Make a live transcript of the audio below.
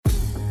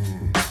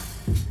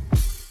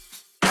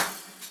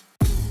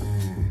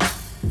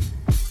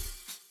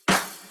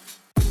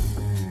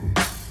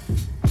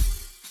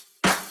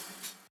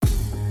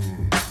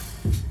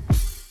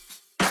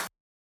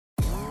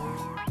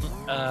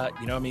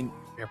I mean,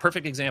 a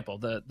perfect example,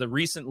 the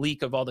recent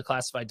leak of all the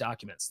classified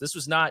documents. This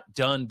was not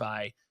done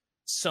by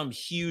some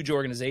huge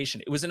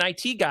organization. It was an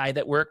IT guy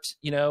that worked,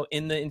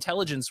 in the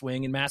intelligence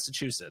wing in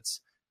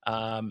Massachusetts.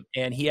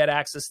 And he had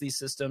access to these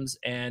systems,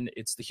 and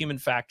it's the human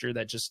factor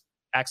that just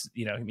acts,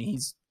 and he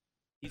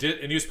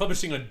was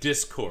publishing on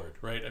Discord,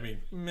 right? I mean,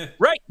 meh.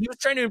 Right. He was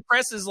trying to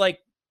impress his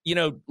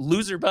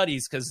loser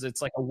buddies, because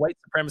it's like a white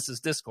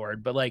supremacist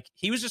Discord, but like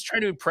he was just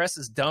trying to impress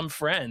his dumb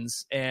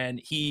friends,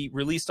 and he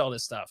released all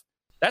this stuff.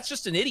 That's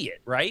just an idiot,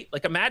 right?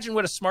 Like, imagine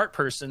what a smart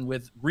person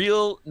with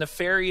real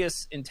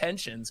nefarious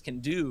intentions can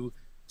do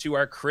to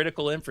our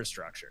critical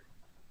infrastructure.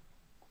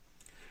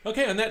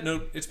 Okay, on that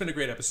note, it's been a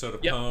great episode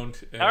of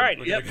Pwned. All right,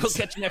 we'll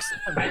catch you next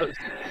time.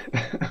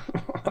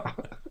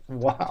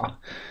 Wow.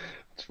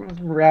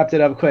 Wrapped it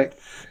up quick.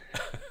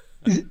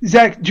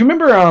 Zach, do you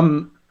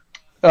remember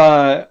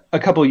a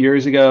couple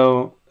years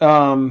ago,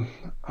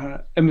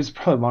 it was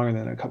probably longer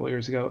than a couple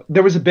years ago,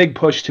 there was a big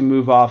push to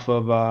move off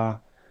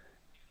of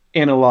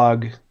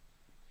analog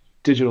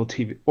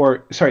TV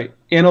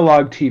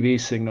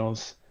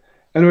signals.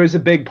 And there was a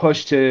big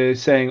push to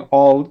saying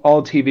all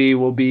TV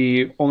will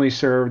be only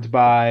served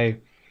by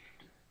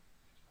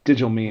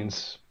digital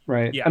means,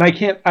 right? Yeah. And I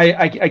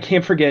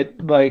can't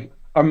forget, like,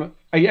 I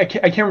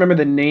can't remember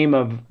the name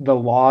of the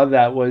law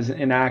that was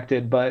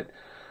enacted, but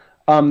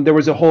there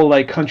was a whole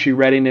like country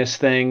readiness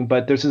thing.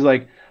 But there's this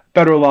like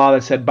federal law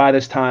that said by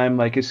this time,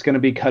 like, it's going to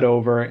be cut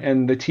over,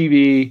 and the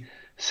TV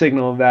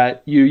signal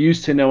that you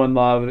used to know and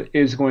love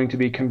is going to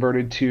be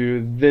converted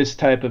to this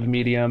type of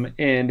medium,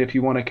 and if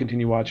you want to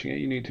continue watching it,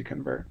 you need to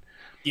convert.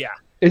 Yeah.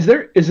 Is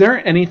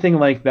there anything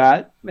like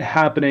that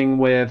happening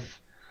with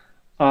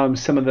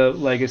some of the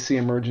legacy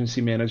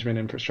emergency management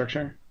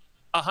infrastructure?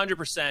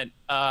 100%.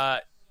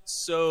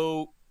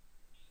 So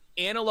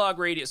analog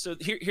radio. So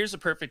here's a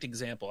perfect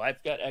example.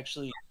 I've got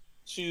actually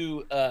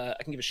two. I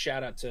can give a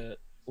shout out to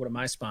one of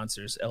my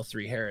sponsors,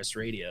 L3 Harris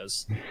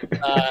Radios.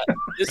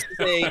 This is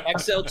a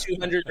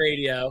XL200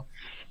 radio,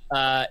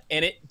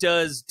 and it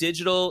does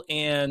digital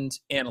and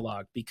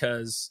analog,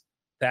 because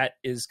that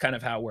is kind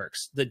of how it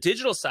works. The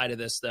digital side of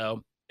this,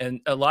 though,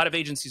 and a lot of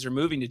agencies are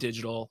moving to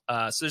digital.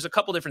 So there's a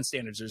couple different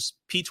standards. There's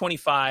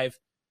P25,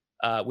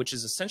 which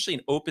is essentially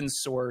an open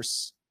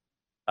source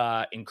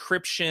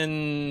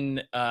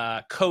encryption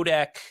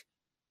codec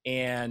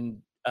and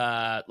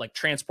like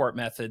transport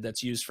method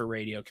that's used for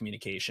radio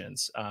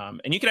communications.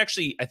 And you could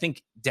actually, I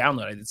think,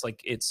 download it.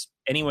 It's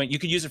anyone, you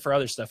could use it for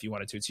other stuff you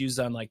wanted to. It's used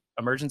on like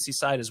emergency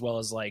side as well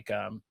as like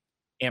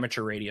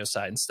amateur radio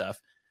side and stuff.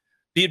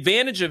 The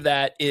advantage of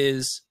that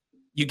is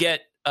you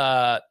get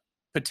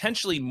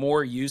potentially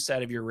more use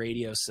out of your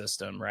radio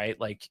system, right?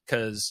 Like,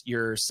 because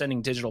you're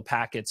sending digital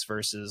packets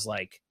versus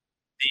like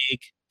big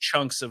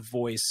chunks of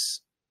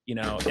voice,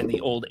 in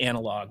the old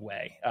analog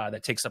way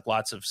that takes up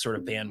lots of sort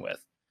of bandwidth.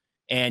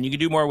 And you can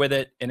do more with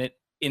it, and it,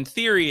 in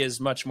theory, is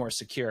much more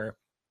secure.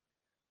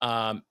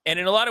 And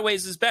in a lot of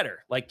ways is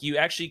better. Like, you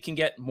actually can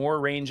get more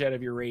range out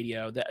of your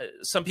radio.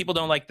 Some people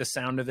don't like the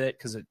sound of it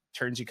because it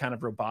turns you kind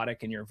of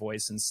robotic in your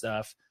voice and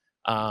stuff.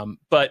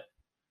 But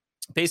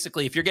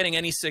basically, if you're getting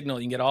any signal,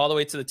 you can get all the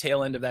way to the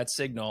tail end of that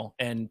signal,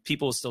 and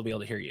people will still be able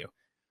to hear you.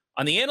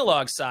 On the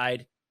analog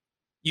side,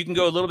 you can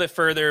go a little bit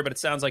further, but it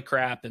sounds like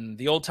crap. And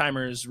the old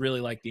timers really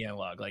like the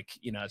analog. Like,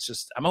 it's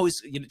just,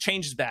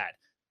 change is bad.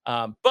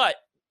 But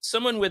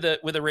someone with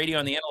a radio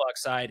on the analog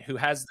side who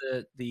has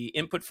the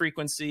input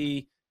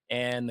frequency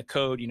and the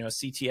code,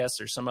 CTS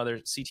or some other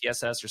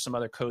CTSS or some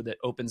other code that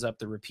opens up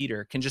the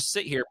repeater, can just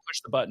sit here,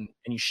 push the button,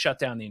 and you shut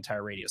down the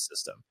entire radio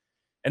system.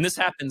 And this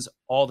happens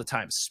all the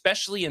time,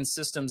 especially in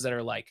systems that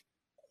are like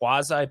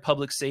quasi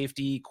public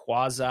safety,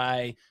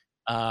 quasi,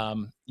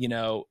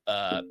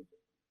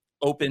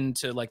 open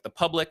to like the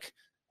public.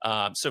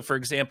 So for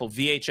example,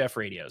 VHF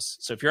radios.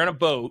 So if you're on a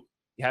boat,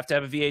 you have to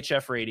have a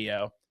VHF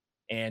radio,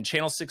 and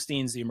channel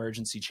 16 is the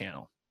emergency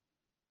channel.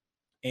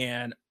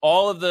 And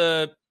all of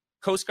the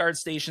Coast Guard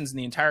stations in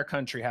the entire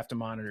country have to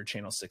monitor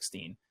channel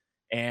 16,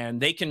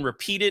 and they can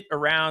repeat it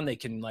around. They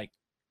can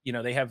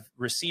they have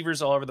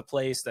receivers all over the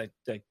place that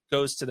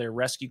goes to their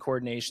rescue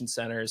coordination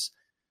centers.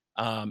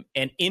 And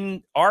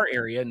in our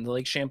area, in the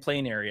Lake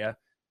Champlain area,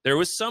 there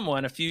was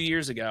someone a few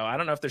years ago, I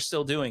don't know if they're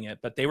still doing it,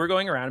 but they were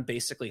going around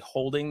basically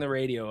holding the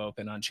radio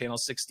open on channel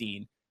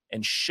 16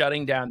 and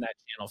shutting down that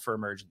channel for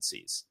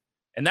emergencies.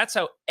 And that's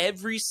how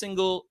every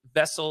single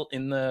vessel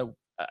in the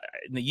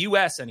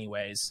U.S.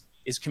 anyways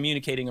is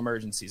communicating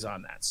emergencies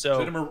on that.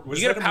 So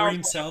was that a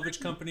marine salvage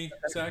company,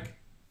 Zach?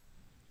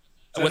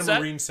 What's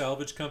that? Marine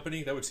salvage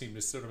company? That would seem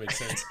to sort of make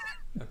sense.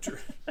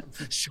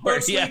 Sure,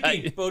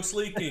 Boat's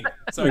leaking.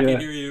 Sorry, I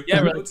can't hear you.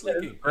 Yeah, Boat's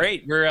leaking.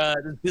 Great.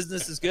 The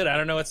business is good. I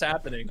don't know what's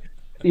happening.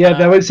 Yeah,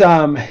 that was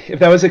if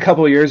that was a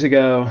couple of years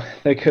ago,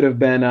 that could have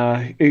been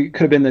it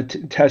could have been the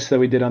test that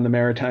we did on the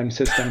maritime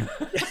system.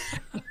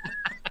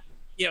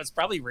 Yeah, it's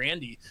probably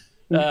Randy.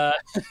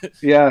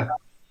 Yeah.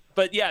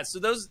 But yeah, so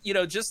those,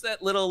 just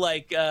that little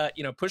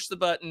push the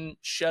button,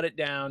 shut it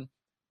down.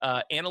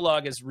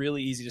 Analog is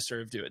really easy to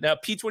sort of do it. Now,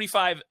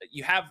 P25,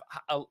 you have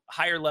a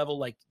higher level,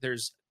 like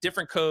there's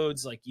different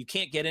codes. Like you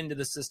can't get into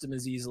the system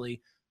as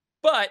easily.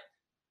 But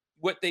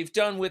what they've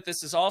done with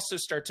this is also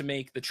start to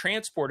make the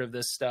transport of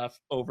this stuff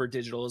over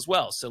digital as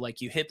well. So like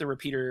you hit the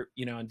repeater,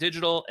 on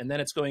digital, and then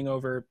it's going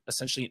over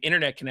essentially an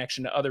internet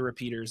connection to other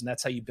repeaters. And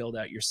that's how you build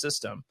out your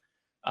system.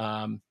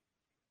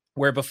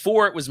 Where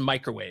before it was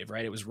microwave,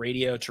 right? It was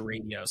radio to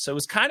radio. So it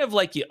was kind of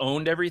like you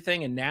owned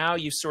everything. And now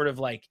you've sort of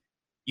like,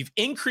 you've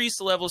increased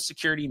the level of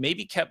security,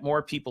 maybe kept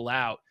more people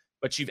out,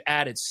 but you've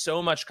added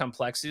so much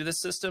complexity to the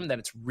system that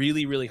it's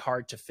really, really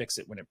hard to fix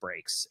it when it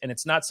breaks. And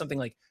it's not something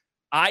like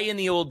in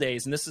the old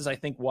days, and this is, I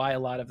think, why a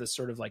lot of the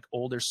sort of like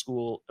older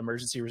school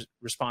emergency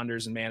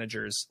responders and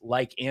managers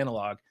like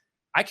analog,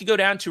 I could go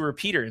down to a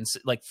repeater and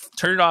like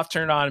turn it off,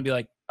 turn it on, and be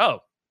like, oh,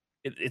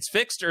 it's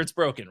fixed or it's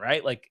broken,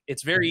 right? Like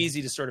it's very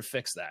easy to sort of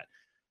fix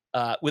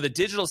that. With a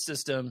digital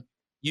system,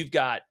 you've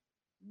got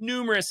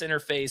numerous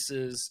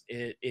interfaces.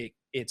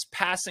 It's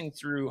passing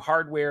through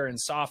hardware and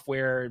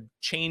software,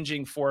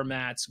 changing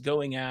formats,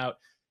 going out,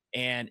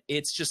 and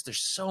it's just,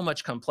 there's so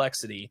much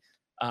complexity.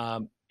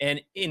 And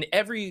in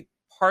every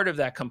part of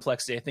that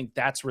complexity, I think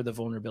that's where the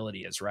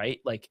vulnerability is, right?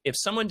 Like if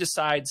someone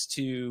decides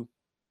to,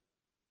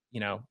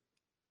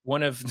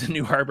 one of the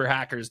new Harbor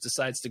hackers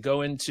decides to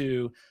go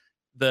into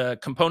the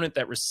component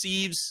that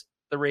receives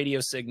the radio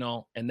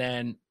signal and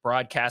then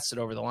broadcasts it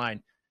over the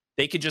line,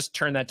 they could just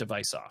turn that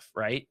device off,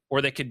 right?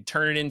 Or they could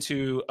turn it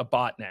into a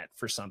botnet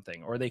for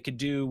something, or they could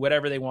do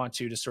whatever they want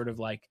to sort of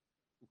like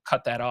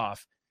cut that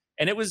off.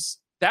 And that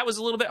was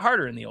a little bit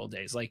harder in the old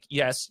days. Like,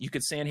 yes, you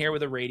could stand here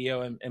with a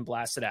radio and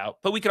blast it out,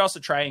 but we could also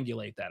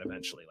triangulate that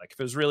eventually. Like if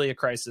it was really a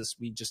crisis,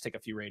 we just take a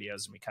few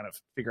radios and we kind of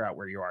figure out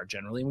where you are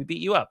generally, and we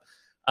beat you up.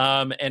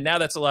 And now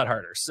that's a lot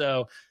harder.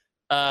 So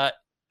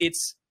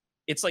it's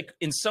like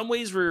in some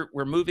ways we're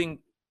moving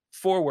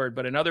forward,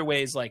 but in other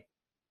ways, like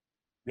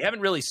we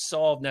haven't really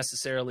solved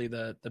necessarily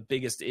the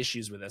biggest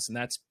issues with this. And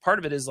that's part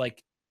of it is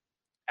like,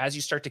 as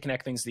you start to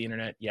connect things to the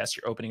internet, yes,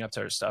 you're opening up to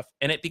other stuff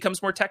and it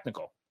becomes more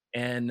technical.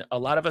 And a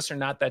lot of us are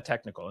not that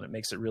technical, and it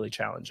makes it really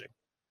challenging.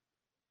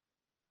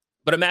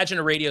 But imagine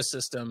a radio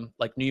system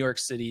like New York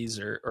City's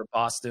or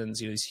Boston's,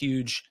 these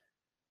huge,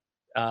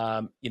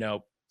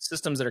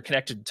 systems that are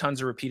connected to tons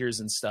of repeaters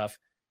and stuff.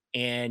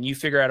 And you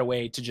figure out a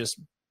way to just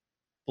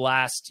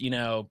blast,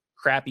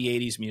 crappy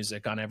 80s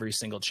music on every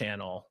single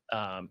channel.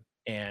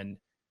 And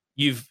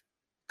you've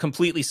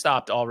completely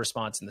stopped all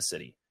response in the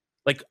city.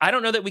 Like, I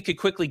don't know that we could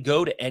quickly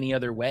go to any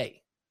other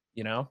way,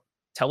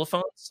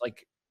 telephones,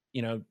 like,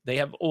 they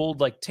have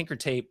old like Tinker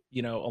tape,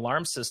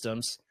 alarm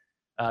systems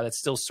that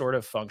still sort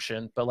of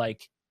function, but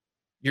like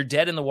you're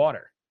dead in the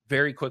water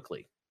very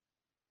quickly.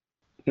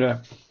 Yeah.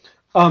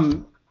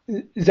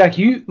 Zach,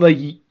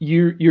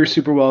 you're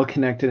super well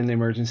connected in the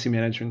emergency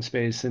management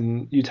space,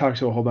 and you talk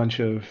to a whole bunch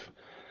of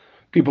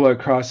people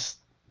across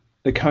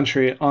the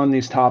country on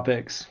these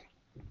topics.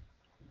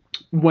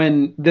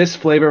 When this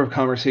flavor of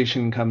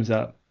conversation comes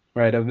up,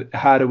 right, of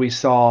how do we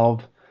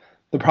solve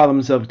the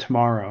problems of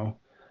tomorrow,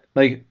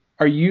 like,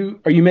 are you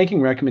making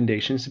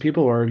recommendations to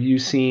people, or have you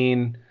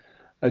seen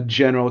a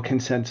general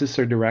consensus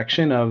or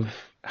direction of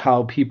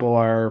how people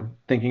are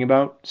thinking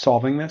about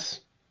solving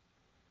this?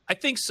 I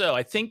think so.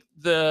 I think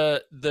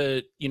my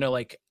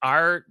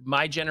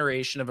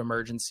generation of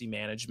emergency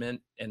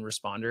management and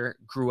responder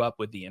grew up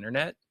with the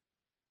internet.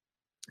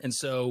 And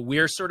so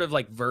we're sort of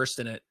like versed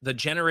in it. The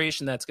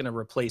generation that's going to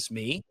replace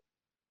me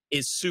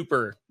is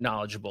super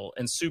knowledgeable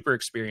and super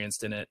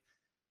experienced in it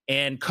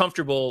and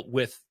comfortable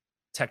with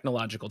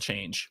technological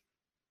change.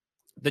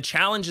 The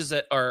challenges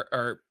that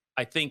are,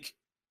 I think,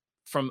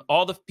 from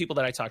all the people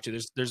that I talk to,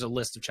 there's a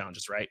list of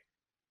challenges, right?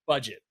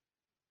 Budget.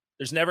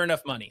 There's never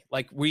enough money.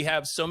 Like we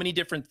have so many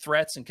different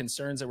threats and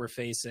concerns that we're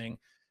facing.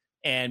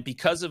 And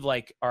because of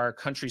like our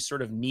country's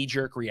sort of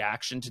knee-jerk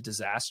reaction to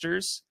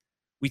disasters,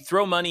 we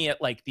throw money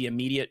at like the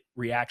immediate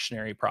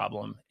reactionary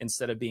problem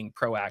instead of being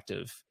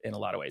proactive in a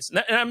lot of ways.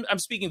 And I'm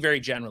speaking very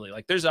generally.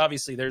 Like there's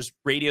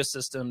radio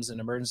systems and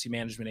emergency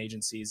management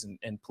agencies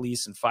and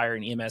police and fire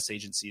and EMS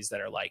agencies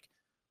that are like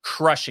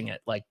crushing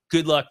it. Like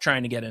good luck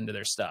trying to get into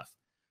their stuff.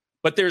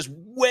 But there's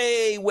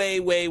way, way,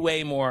 way,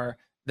 way more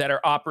that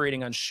are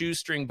operating on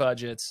shoestring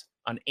budgets,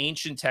 on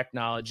ancient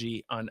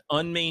technology, on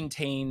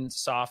unmaintained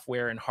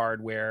software and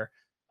hardware,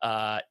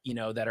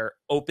 that are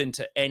open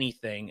to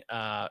anything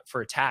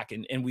for attack.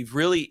 And we've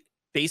really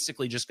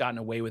basically just gotten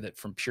away with it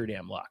from pure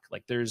damn luck.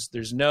 Like there's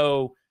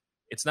no,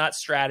 it's not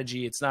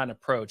strategy. It's not an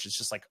approach. It's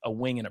just like a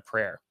wing and a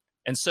prayer.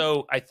 And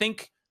so I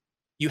think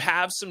you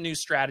have some new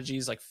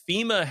strategies. Like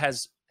FEMA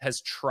has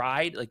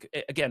tried, like,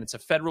 again, it's a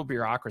federal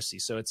bureaucracy,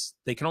 so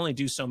they can only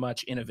do so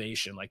much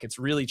innovation. Like it's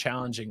really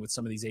challenging with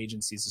some of these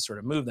agencies to sort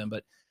of move them.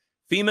 But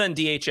FEMA and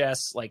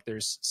DHS, like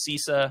there's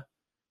CISA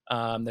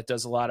that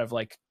does a lot of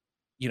like,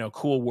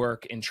 cool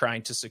work in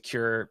trying to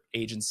secure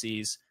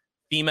agencies.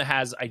 FEMA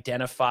has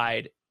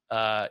identified,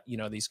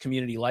 these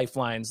community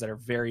lifelines that are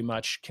very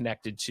much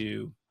connected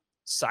to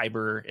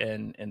cyber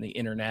and the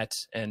internet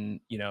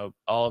and,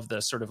 all of the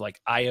sort of like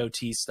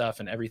IoT stuff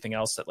and everything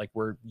else that like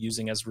we're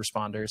using as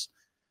responders.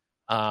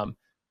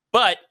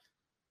 But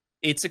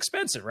it's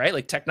expensive, right?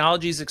 Like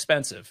technology is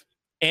expensive.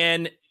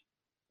 And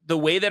the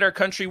way that our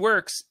country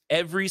works,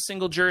 every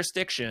single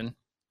jurisdiction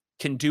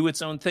can do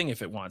its own thing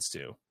if it wants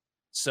to.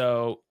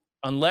 So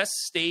unless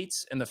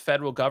states and the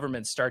federal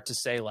government start to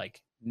say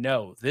like,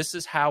 no, this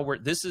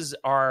is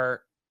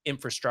our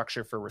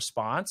infrastructure for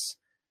response,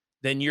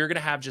 then you're going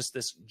to have just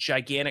this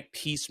gigantic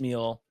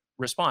piecemeal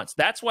response.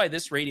 That's why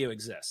this radio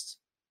exists.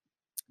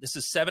 This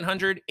is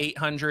 700,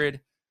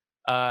 800,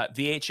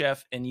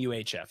 VHF, and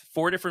UHF,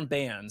 4 different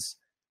bands,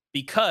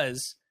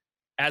 because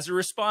as a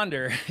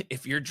responder,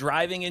 if you're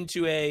driving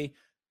into a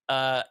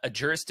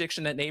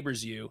jurisdiction that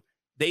neighbors you,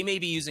 they may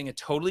be using a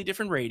totally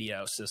different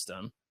radio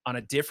system on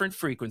a different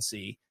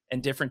frequency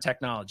and different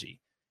technology.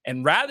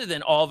 And rather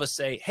than all of us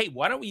say, hey,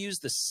 why don't we use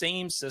the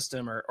same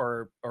system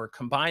or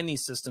combine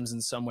these systems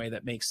in some way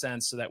that makes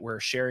sense so that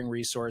we're sharing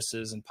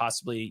resources and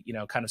possibly,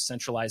 kind of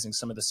centralizing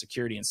some of the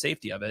security and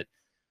safety of it,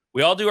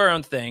 we all do our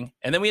own thing.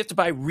 And then we have to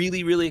buy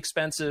really, really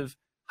expensive,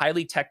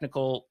 highly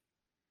technical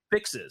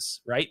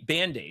fixes, right?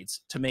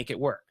 Band-aids to make it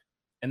work.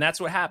 And that's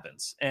what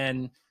happens.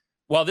 And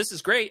while this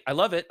is great, I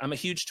love it. I'm a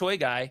huge toy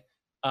guy.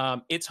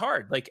 It's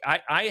hard. Like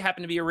I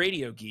happen to be a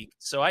radio geek,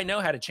 so I know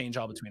how to change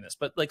all between this,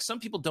 but like some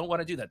people don't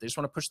want to do that. They just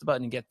want to push the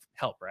button and get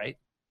help. Right.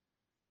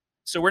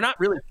 So we're not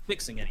really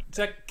fixing anything.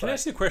 Zach, can I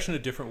ask you a question a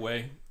different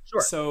way?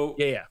 Sure. So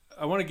yeah.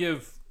 I want to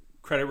give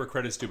credit where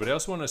credit's due, but I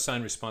also want to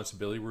assign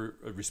responsibility where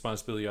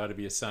responsibility ought to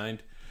be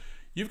assigned.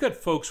 You've got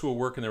folks who are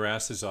working their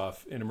asses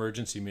off in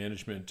emergency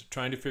management,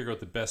 trying to figure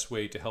out the best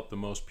way to help the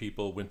most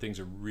people when things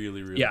are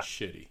really, really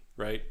shitty.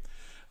 Right.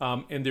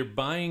 And they're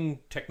buying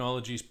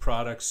technologies,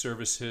 products,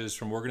 services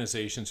from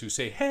organizations who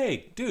say,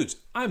 hey, dudes,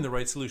 I'm the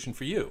right solution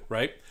for you,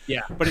 right?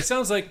 Yeah. But it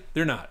sounds like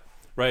they're not,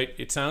 right?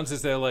 It sounds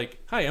as they're like,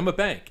 hi, I'm a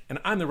bank, and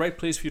I'm the right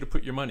place for you to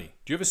put your money.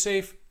 Do you have a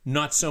safe?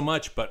 Not so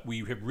much, but we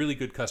have really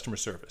good customer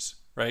service,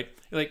 right?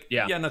 You're like,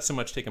 yeah, not so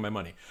much taking my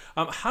money.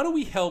 How do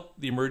we help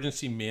the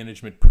emergency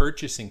management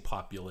purchasing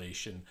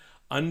population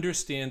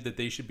understand that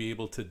they should be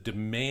able to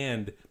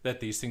demand that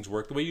these things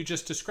work the way you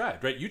just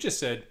described, right? You just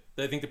said,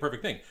 I think the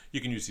perfect thing.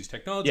 You can use these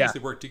technologies, they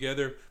work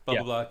together, blah,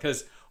 blah, blah.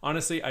 Because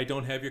honestly, I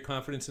don't have your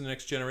confidence in the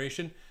next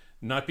generation.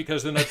 Not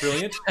because they're not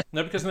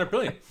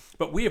brilliant,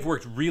 but we have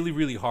worked really,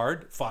 really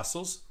hard,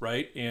 fossils,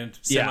 right, and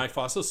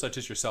semi-fossils such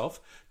as yourself,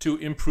 to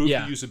improve the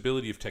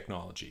usability of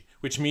technology,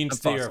 which means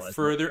they are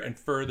further and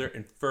further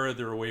and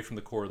further away from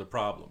the core of the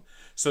problem.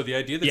 So the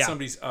idea that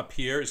somebody's up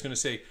here is going to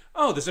say,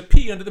 oh, there's a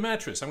pea under the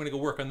mattress, I'm going to go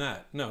work on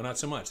that. No, not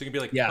so much. They can be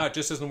like, oh, it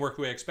just doesn't work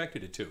the way I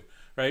expected it to,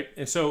 right?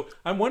 And so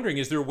I'm wondering,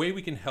 is there a way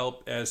we can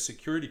help as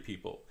security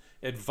people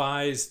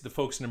advise the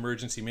folks in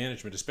emergency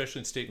management, especially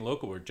in state and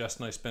local, where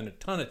Justin and I spend a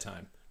ton of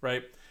time,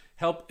 right?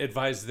 Help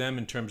advise them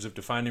in terms of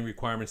defining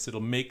requirements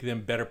that'll make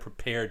them better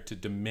prepared to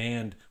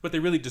demand what they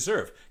really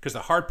deserve. Because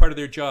the hard part of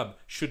their job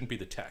shouldn't be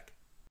the tech.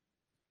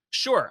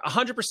 Sure,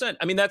 100%.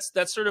 I mean, that's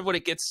sort of what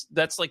it gets.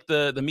 That's like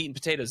the meat and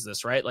potatoes of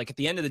this, right? Like at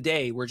the end of the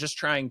day, we're just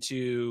trying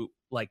to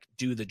like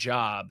do the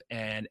job,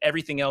 and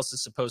everything else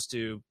is supposed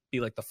to be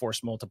like the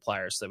force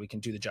multiplier so that we can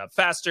do the job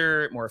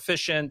faster, more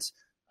efficient.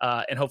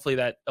 And hopefully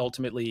that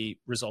ultimately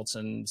results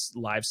in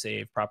lives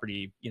saved,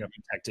 property,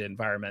 protected,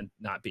 environment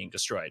not being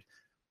destroyed.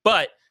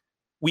 But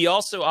we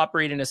also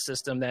operate in a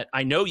system that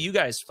I know you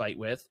guys fight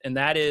with, and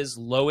that is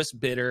lowest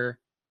bidder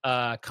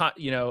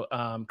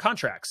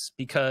contracts.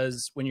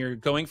 Because when you're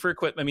going for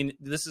equipment, I mean,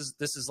 this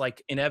is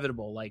like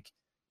inevitable. Like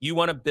you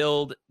want to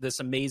build this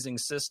amazing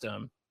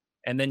system,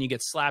 and then you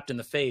get slapped in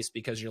the face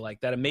because you're like,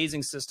 that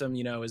amazing system,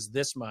 is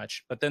this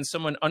much, but then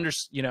someone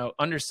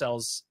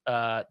undersells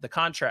the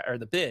contract or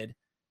the bid.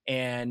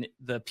 And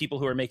the people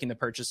who are making the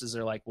purchases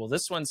are like, well,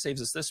 this one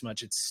saves us this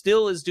much. It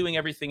still is doing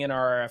everything in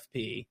our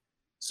RFP.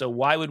 So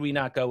why would we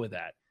not go with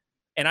that?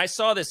 And I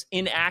saw this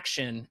in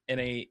action in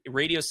a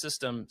radio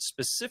system,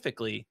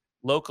 specifically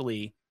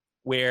locally,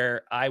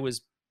 where I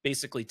was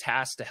basically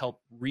tasked to help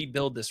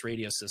rebuild this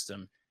radio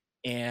system.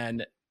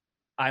 And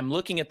I'm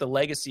looking at the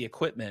legacy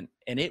equipment,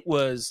 and it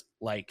was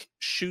like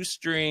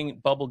shoestring,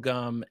 bubble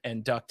gum,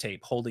 and duct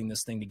tape holding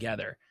this thing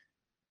together.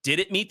 Did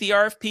it meet the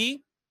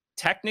RFP?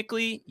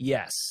 Technically,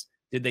 yes.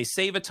 Did they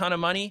save a ton of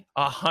money?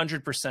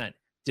 100%.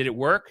 Did it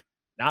work?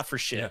 Not for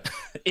shit.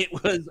 Yeah. It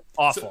was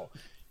awful.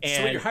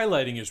 So what you're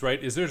highlighting is,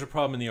 right, is there's a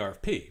problem in the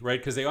RFP, right?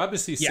 Because they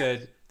obviously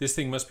said this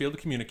thing must be able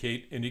to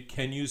communicate, and it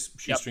can use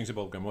shoestrings and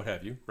bubblegum, what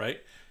have you, right?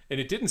 And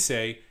it didn't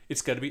say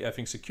it's got to be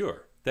effing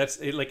secure. That's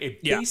like a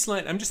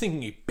baseline. I'm just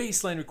thinking a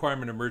baseline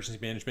requirement of emergency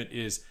management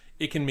is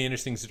it can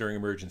manage things during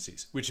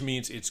emergencies, which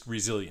means it's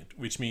resilient,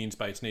 which means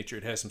by its nature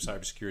it has some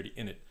cybersecurity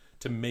in it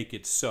to make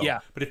it so. Yeah.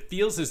 But it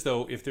feels as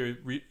though if their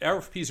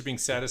RFPs are being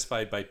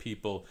satisfied by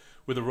people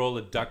with a roll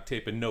of duct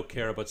tape and no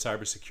care about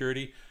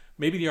cybersecurity,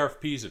 maybe the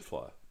RFP is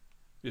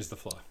the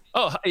flaw.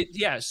 Oh,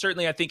 yeah,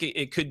 certainly. I think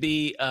it could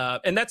be.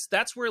 And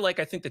that's where, like,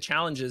 I think the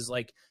challenge is,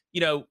 like,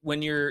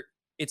 when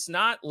it's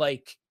not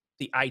like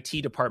the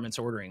IT department's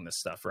ordering this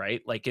stuff,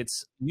 right? Like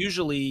it's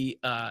usually,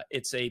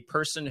 it's a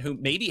person who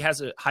maybe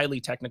has a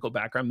highly technical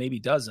background, maybe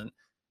doesn't.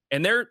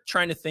 And they're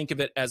trying to think of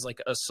it as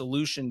like a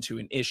solution to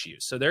an issue.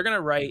 So they're going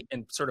to write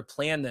and sort of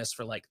plan this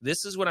for like,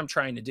 this is what I'm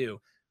trying to do.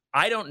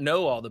 I don't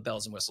know all the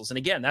bells and whistles. And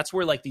again, that's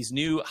where like these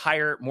new,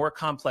 higher, more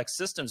complex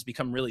systems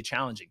become really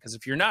challenging. Because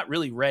if you're not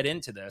really read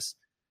into this,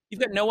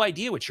 you've got no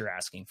idea what you're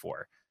asking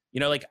for.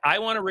 Like I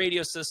want a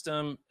radio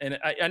system, and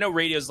I know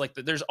radios like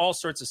there's all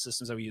sorts of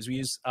systems that we use. We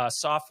use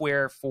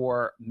software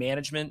for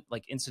management,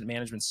 like incident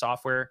management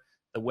software,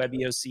 the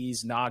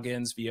WebEOCs,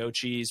 Noggins,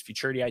 Viochis,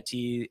 Futurity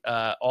IT,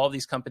 all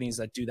these companies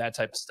that do that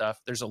type of stuff.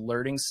 There's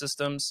alerting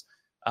systems,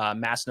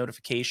 mass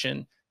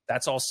notification.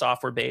 That's all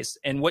software based.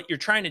 And what you're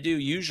trying to do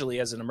usually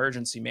as an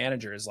emergency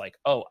manager is like,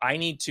 oh, I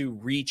need to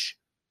reach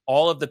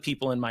all of the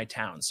people in my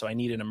town. So I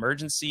need an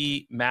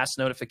emergency mass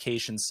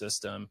notification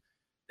system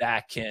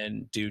that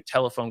can do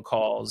telephone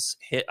calls,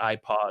 hit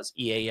iPause,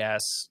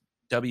 EAS,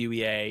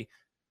 WEA,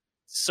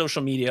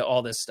 social media,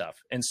 all this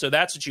stuff. And so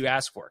that's what you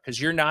ask for,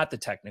 because you're not the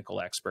technical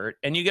expert,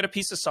 and you get a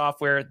piece of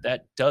software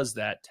that does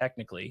that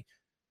technically,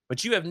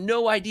 but you have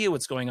no idea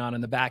what's going on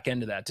in the back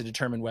end of that to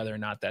determine whether or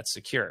not that's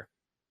secure.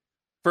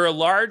 For a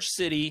large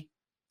city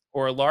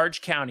or a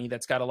large county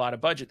that's got a lot of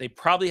budget, they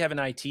probably have an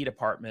IT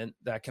department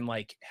that can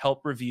like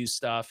help review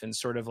stuff and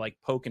sort of like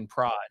poke and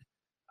prod.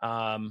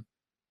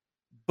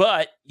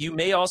 But you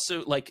may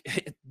also like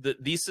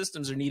these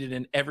systems are needed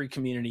in every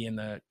community in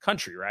the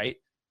country, right?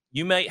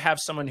 You might have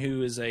someone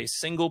who is a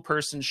single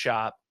person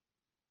shop.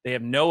 They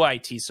have no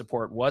IT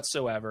support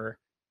whatsoever.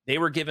 They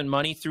were given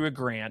money through a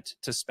grant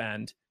to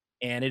spend,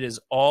 and it is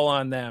all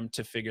on them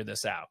to figure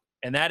this out.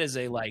 And that is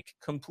a like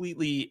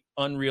completely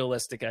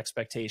unrealistic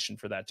expectation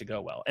for that to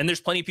go well. And there's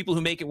plenty of people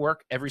who make it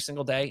work every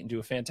single day and do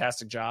a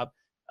fantastic job.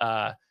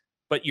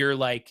 But your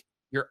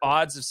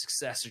odds of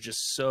success are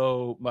just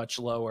so much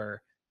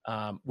lower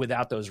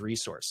without those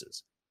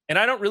resources. And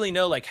I don't really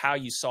know like how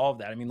you solve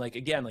that. I mean, like,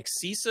 again, like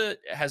CISA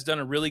has done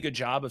a really good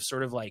job of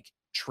sort of like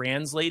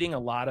translating a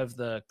lot of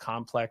the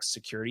complex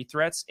security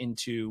threats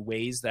into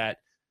ways that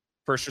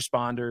first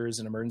responders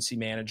and emergency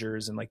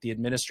managers and like the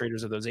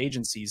administrators of those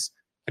agencies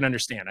can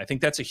understand. I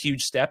think that's a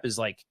huge step, is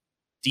like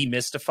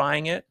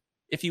demystifying it,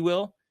 if you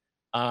will.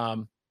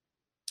 But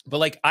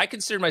like I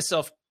consider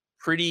myself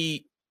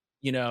pretty,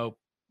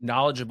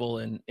 knowledgeable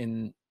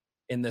in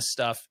this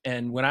stuff.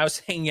 And when I was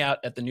hanging out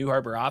at the New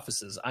Harbor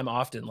offices, I'm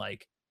often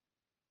like,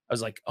 I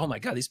was like, oh my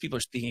God, these people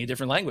are speaking a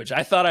different language.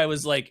 I thought I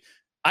was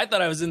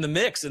in the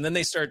mix. And then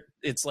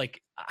it's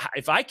like,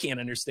 if I can't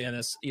understand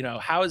this,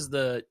 how is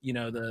the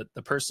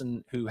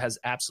person who has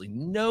absolutely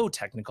no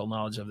technical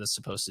knowledge of this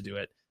supposed to do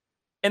it?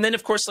 And then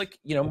of course, like,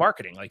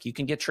 marketing, like you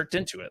can get tricked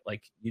into it.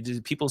 Like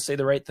people say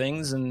the right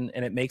things and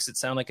it makes it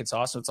sound like it's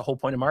awesome. It's the whole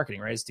point of marketing,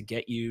 right? Is to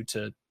get you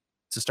to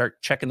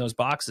start checking those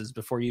boxes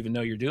before you even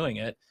know you're doing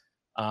it.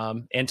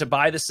 And to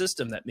buy the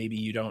system that maybe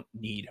you don't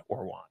need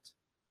or want.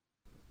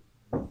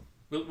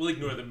 We'll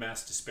ignore the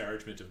mass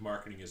disparagement of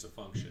marketing as a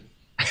function.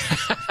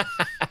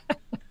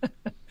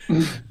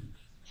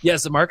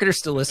 Yes, the marketer's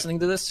still listening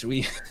to this.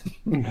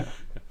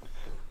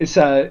 It's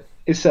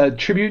a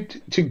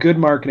tribute to good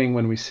marketing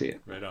when we see it.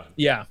 Right on.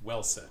 Yeah.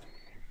 Well said.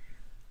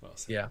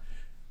 Yeah.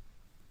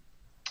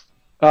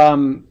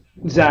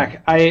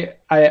 Zach, I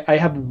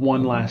have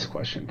one last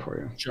question for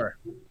you. Sure.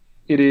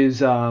 It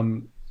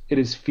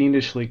is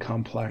fiendishly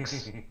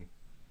complex,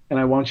 and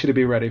I want you to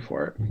be ready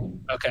for it.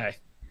 Okay.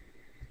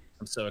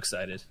 I'm so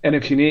excited. And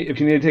if you need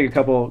to take a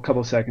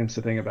couple seconds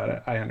to think about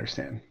it, I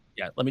understand.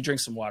 Yeah, let me drink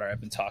some water.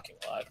 I've been talking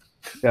a lot.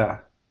 Yeah.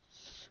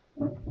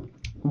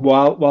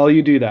 While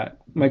you do that,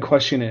 my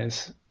question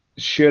is,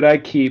 should I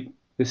keep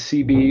the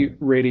CB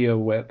radio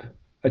whip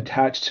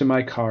attached to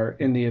my car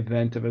in the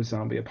event of a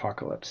zombie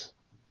apocalypse?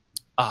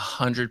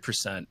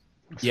 100%.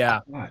 Yeah.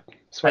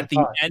 At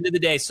the end of the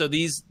day, so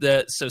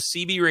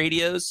CB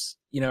radios,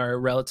 are a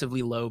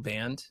relatively low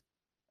band,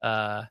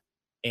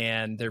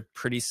 and they're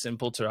pretty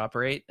simple to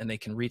operate, and they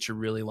can reach a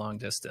really long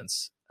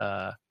distance.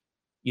 I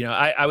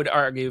would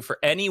argue for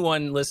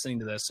anyone listening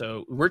to this,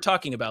 so we're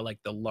talking about like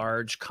the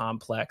large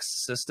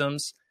complex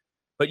systems,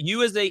 but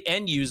you as a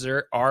end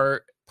user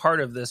are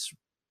part of this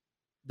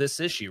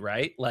issue,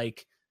 right?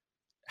 Like,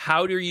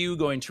 how are you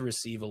going to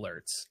receive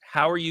alerts?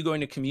 How are you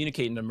going to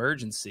communicate an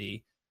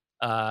emergency?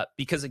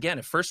 Because again,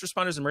 if first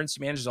responders,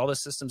 emergency managers, all the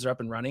systems are up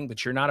and running,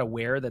 but you're not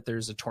aware that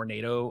there's a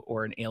tornado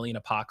or an alien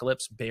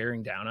apocalypse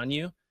bearing down on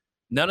you,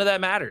 none of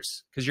that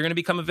matters, because you're going to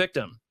become a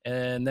victim,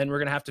 and then we're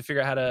going to have to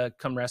figure out how to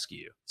come rescue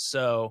you.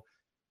 So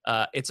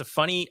I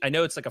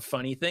know it's like a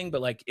funny thing,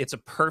 but like it's a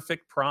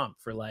perfect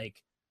prompt for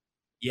like,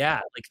 yeah,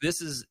 like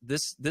this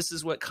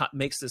is what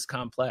makes this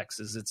complex.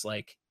 Is it's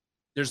like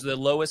there's the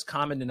lowest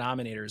common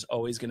denominator is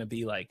always going to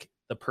be like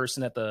the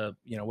person at the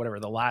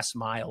the last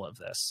mile of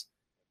this.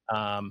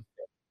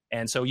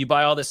 And so you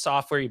buy all this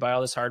software, you buy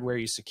all this hardware,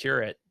 you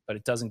secure it, but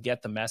it doesn't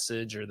get the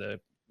message or the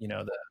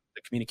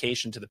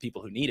communication to the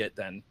people who need it,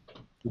 then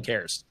who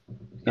cares?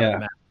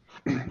 Yeah.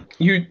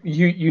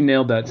 You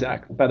nailed that,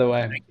 Zach, by the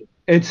way. Thank you.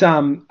 It's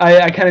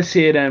I kind of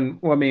see it,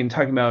 and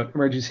talking about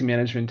emergency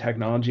management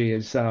technology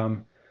is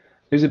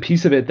there's a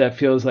piece of it that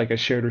feels like a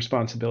shared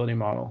responsibility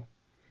model.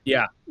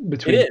 Yeah.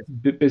 Between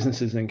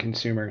businesses and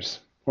consumers,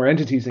 or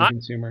entities and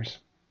consumers.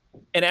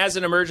 And as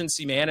an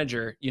emergency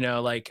manager,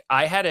 like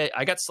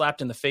I got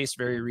slapped in the face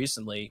very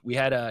recently. We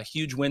had a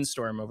huge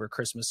windstorm over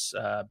Christmas,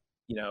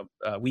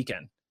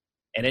 weekend,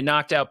 and it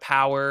knocked out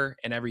power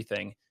and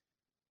everything.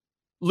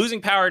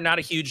 Losing power, not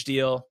a huge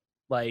deal.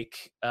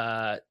 Like,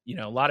 a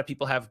lot of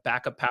people have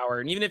backup power.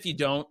 And even if you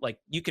don't, like,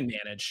 you can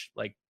manage,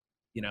 like,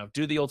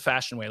 do the old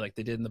fashioned way, like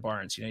they did in the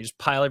barns, you just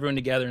pile everyone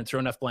together and throw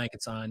enough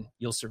blankets on,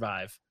 you'll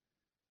survive.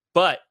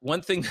 But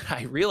one thing that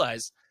I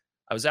realized,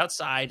 I was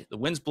outside, the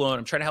wind's blowing.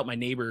 I'm trying to help my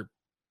neighbor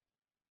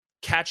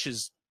catch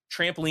his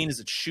trampoline as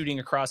it's shooting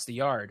across the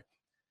yard.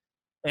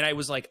 And I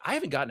was like, I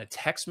haven't gotten a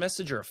text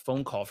message or a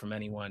phone call from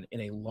anyone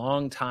in a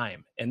long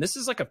time. And this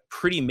is like a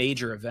pretty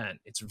major event.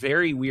 It's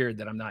very weird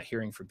that I'm not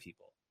hearing from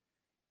people.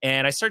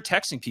 And I start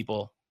texting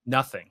people,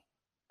 nothing.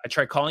 I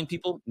try calling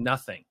people,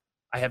 nothing.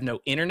 I have no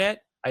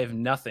internet. I have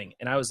nothing.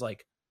 And I was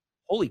like,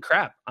 holy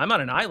crap, I'm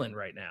on an island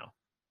right now.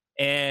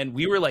 And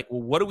we were like,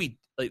 well, what do we,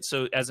 like,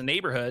 so as a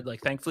neighborhood,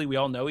 like, thankfully we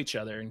all know each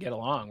other and get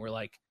along. We're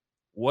like,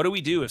 what do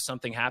we do if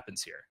something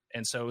happens here?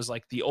 And so it was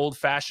like the old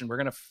fashioned, we're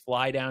going to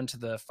fly down to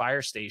the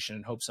fire station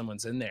and hope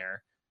someone's in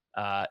there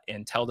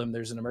and tell them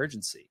there's an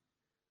emergency.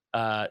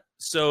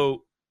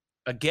 So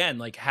again,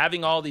 like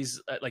having all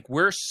these, like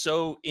we're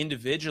so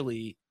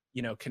individually,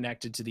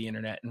 connected to the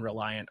internet and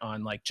reliant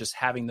on like just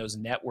having those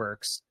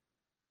networks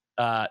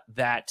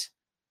that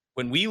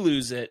when we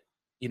lose it,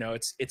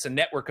 it's a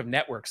network of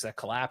networks that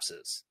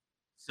collapses.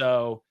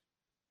 So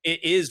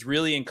it is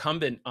really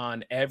incumbent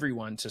on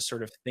everyone to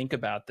sort of think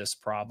about this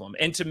problem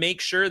and to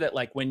make sure that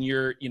like when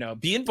you're,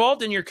 be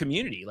involved in your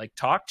community, like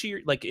talk to your,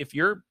 like if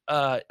you're,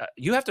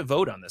 you have to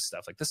vote on this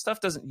stuff. Like this stuff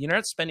doesn't, you're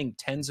not spending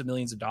tens of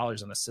millions of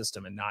dollars on the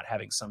system and not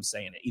having some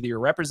say in it. Either your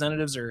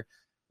representatives are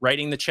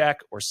writing the check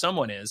or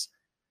someone is.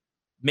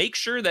 Make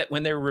sure that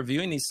when they're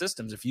reviewing these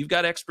systems, if you've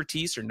got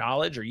expertise or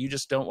knowledge, or you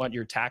just don't want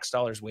your tax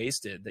dollars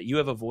wasted, that you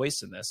have a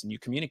voice in this and you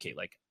communicate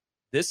like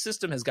this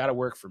system has got to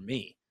work for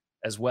me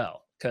as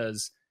well.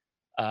 Because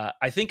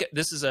I think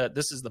this is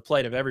the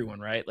plight of everyone,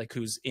 right? Like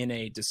who's in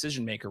a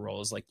decision maker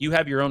role is like you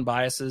have your own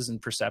biases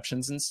and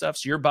perceptions and stuff.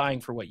 So you're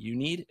buying for what you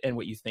need and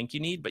what you think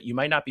you need, but you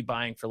might not be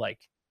buying for like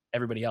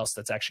everybody else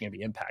that's actually going to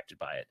be impacted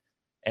by it.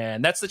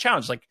 And that's the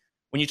challenge. Like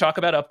when you talk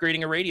about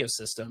upgrading a radio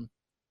system,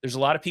 there's a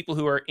lot of people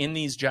who are in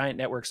these giant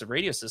networks of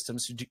radio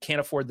systems who can't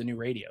afford the new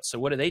radio. So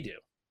what do? They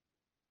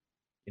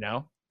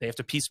have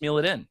to piecemeal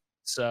it in.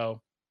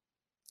 So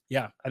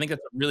yeah, I think that's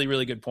a really,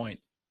 really good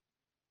point.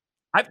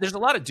 There's a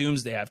lot of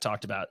doomsday I've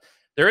talked about.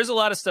 There is a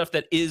lot of stuff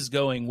that is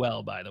going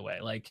well, by the way.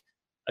 Like,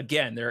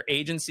 again, there are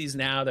agencies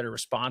now that are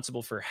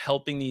responsible for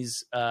helping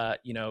these,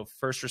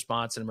 first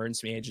response and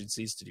emergency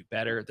agencies to do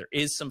better. There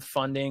is some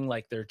funding,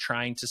 like they're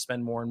trying to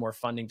spend more and more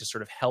funding to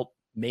sort of help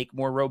make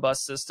more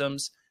robust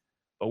systems.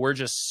 But we're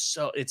just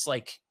it's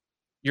like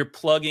you're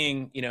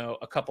plugging,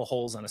 a couple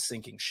holes on a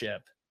sinking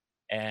ship.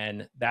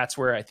 And that's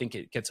where I think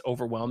it gets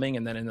overwhelming.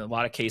 And then in a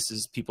lot of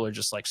cases, people are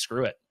just like,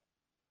 screw it.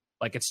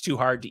 Like it's too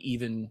hard to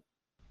even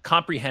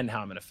comprehend how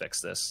I'm going to fix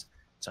this.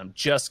 So I'm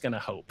just going to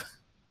hope.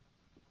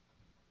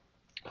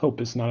 Hope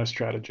is not a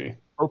strategy.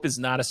 Hope is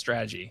not a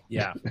strategy.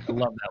 Yeah. I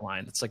love that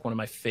line. It's like one of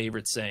my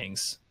favorite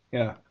sayings.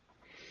 Yeah.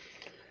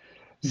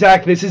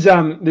 Zach, this has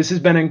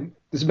been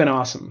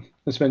awesome.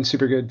 It's been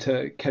super good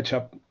to catch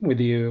up with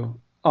you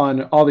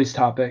on all these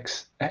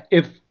topics.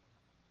 If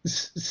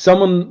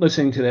someone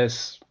listening to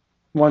this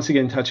wants to get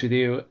in touch with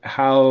you,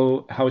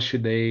 how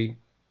should they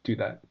do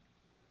that?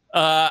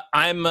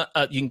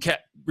 You can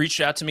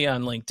reach out to me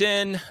on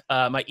LinkedIn.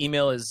 My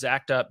email is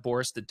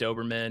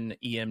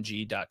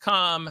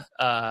zach.borst@dobermanemg.com.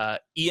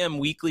 EM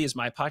Weekly is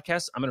my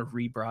podcast. I'm going to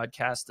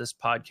rebroadcast this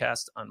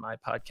podcast on my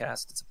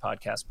podcast. It's a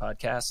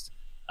podcast.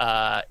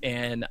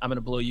 And I'm going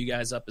to blow you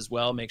guys up as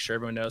well. Make sure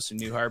everyone knows who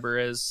New Harbor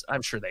is.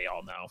 I'm sure they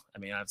all know. I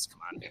mean, come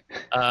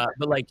on.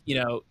 But like,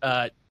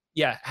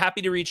 yeah,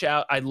 happy to reach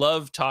out. I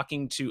love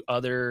talking to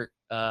other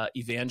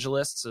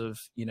evangelists of,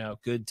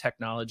 good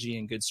technology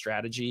and good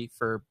strategy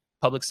for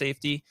public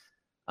safety.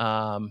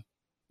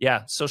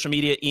 Yeah, social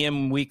media,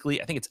 EM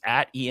Weekly. I think it's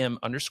at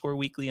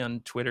EM_weekly on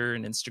Twitter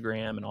and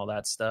Instagram and all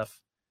that stuff.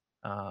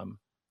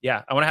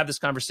 Yeah, I want to have this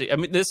conversation. I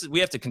mean, we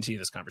have to continue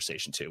this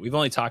conversation too. We've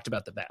only talked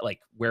about like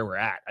where we're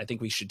at. I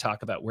think we should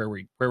talk about where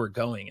we're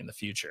going in the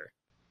future.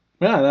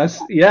 Yeah,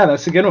 that's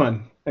a good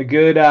one. A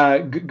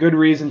good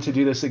reason to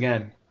do this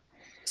again.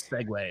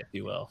 Segue, if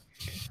you will.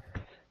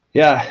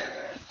 Yeah.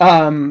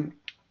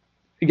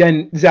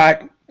 Again,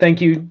 Zach,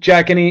 thank you.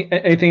 Jack,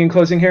 anything in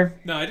closing here?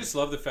 No, I just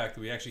love the fact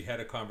that we actually had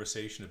a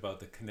conversation about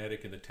the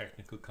kinetic and the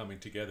technical coming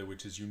together,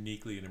 which is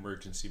uniquely an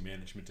emergency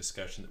management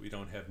discussion that we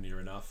don't have near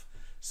enough.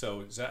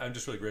 So I'm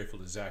just really grateful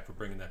to Zach for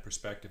bringing that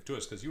perspective to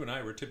us, because you and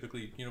I were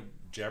typically,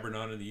 jabbering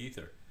on in the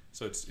ether.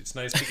 So it's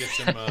nice to get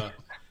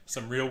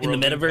some real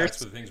world impacts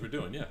for the things we're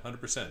doing. Yeah,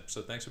 100%.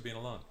 So thanks for being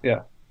along.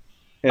 Yeah.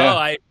 Oh,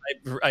 I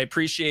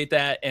appreciate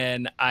that,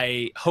 and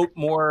I hope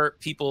more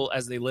people,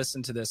 as they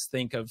listen to this,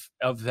 think of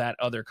that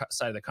other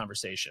side of the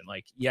conversation.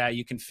 Like, yeah,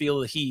 you can feel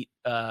the heat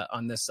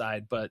on this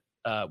side, but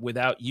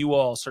without you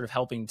all sort of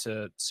helping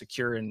to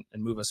secure and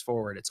move us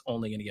forward, it's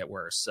only going to get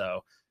worse.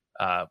 So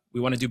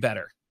we want to do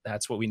better.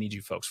 That's what we need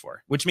you folks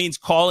for, which means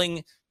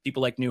calling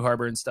people like New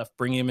Harbor and stuff,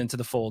 bringing them into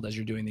the fold as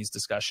you're doing these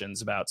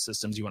discussions about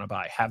systems you want to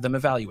buy. Have them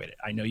evaluate it.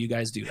 I know you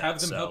guys do that. Have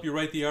them help you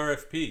write the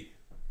RFP.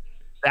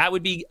 That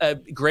would be a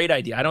great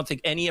idea. I don't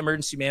think any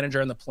emergency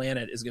manager on the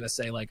planet is going to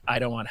say, like, I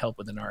don't want help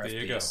with an RFP. There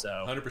you go. So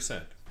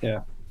 100%.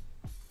 Yeah.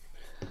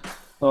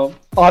 Well,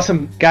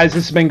 awesome. Guys,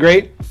 this has been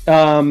great.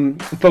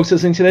 Folks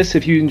listening to this,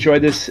 if you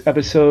enjoyed this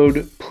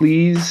episode,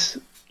 please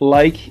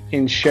like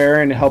and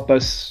share and help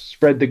us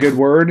spread the good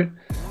word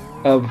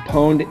of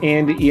Pwned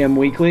and EM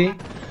Weekly.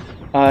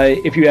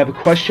 If you have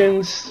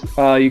questions,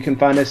 you can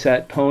find us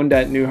at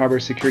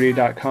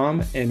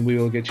pwned@newharborsecurity.com, and we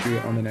will get you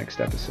on the next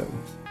episode.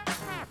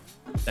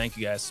 Thank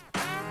you, guys.